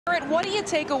What do you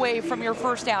take away from your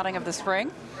first outing of the spring?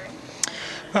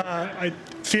 I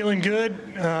feeling good.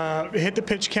 Hit the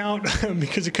pitch count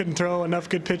because I couldn't throw enough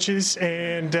good pitches,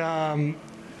 and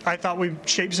I thought we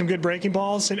shaped some good breaking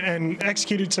balls and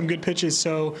executed some good pitches.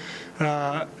 So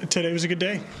today was a good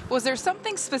day. Was there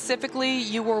something specifically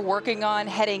you were working on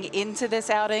heading into this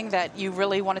outing that you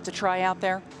really wanted to try out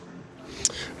there?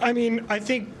 I mean, I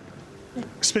think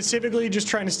specifically just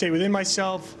trying to stay within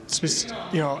myself,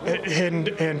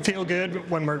 and feel good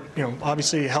when we're,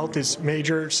 obviously health is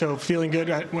major. So feeling good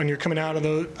when you're coming out of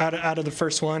the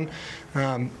first one.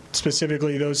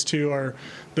 Specifically, those two are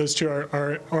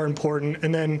important.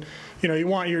 And then, you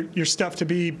want your stuff to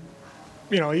be,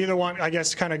 you either want, I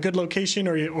guess, kind of good location,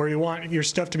 or you want your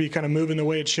stuff to be kind of moving the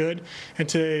way it should. And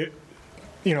today,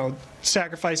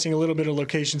 sacrificing a little bit of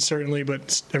location certainly,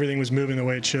 but everything was moving the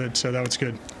way it should, so that was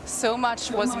good. So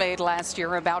much was made last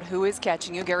year about who is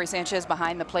catching you. Gary Sanchez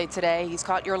behind the plate today. He's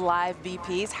caught your live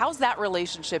BPs. How's that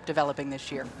relationship developing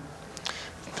this year?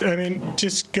 I mean,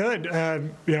 just good.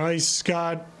 He's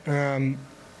got to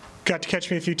catch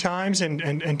me a few times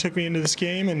and took me into this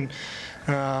game, and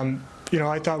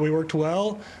I thought we worked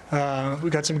well. We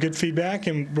got some good feedback,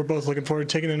 and we're both looking forward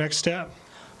to taking the next step.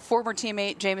 Former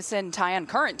teammate Jameson Taillon,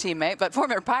 current teammate, but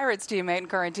former Pirates teammate and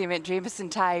current teammate Jameson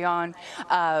Taillon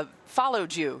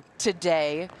followed you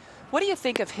today. What do you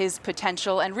think of his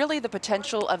potential and really the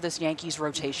potential of this Yankees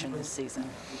rotation this season?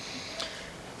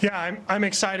 Yeah, I'm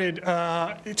excited.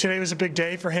 Today was a big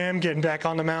day for him, getting back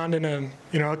on the mound in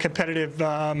a competitive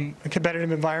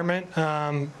environment.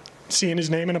 Seeing his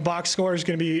name in a box score is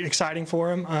going to be exciting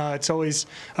for him. It's always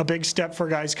a big step for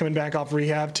guys coming back off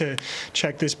rehab to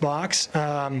check this box.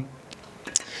 I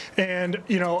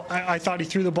thought he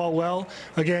threw the ball well.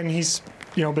 Again, he's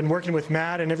been working with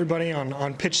Matt and everybody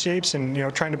on pitch shapes and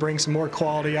trying to bring some more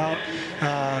quality out.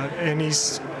 And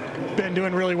he's been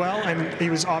doing really well. And he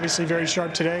was obviously very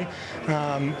sharp today.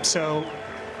 So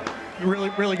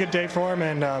really good day for him,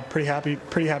 and pretty happy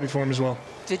for him as well.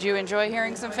 Did you enjoy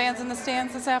hearing some fans in the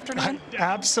stands this afternoon? I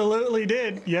absolutely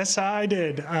did. Yes, I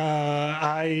did.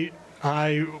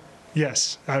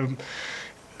 Yes.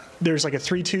 There was like a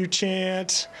 3-2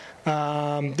 chant.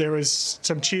 There was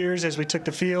some cheers as we took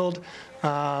the field.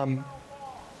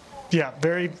 Yeah,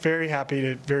 very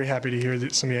happy to hear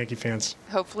some Yankee fans.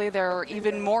 Hopefully there are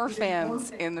even more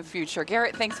fans in the future.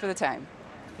 Gerrit, thanks for the time.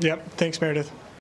 Yep. Thanks, Meredith.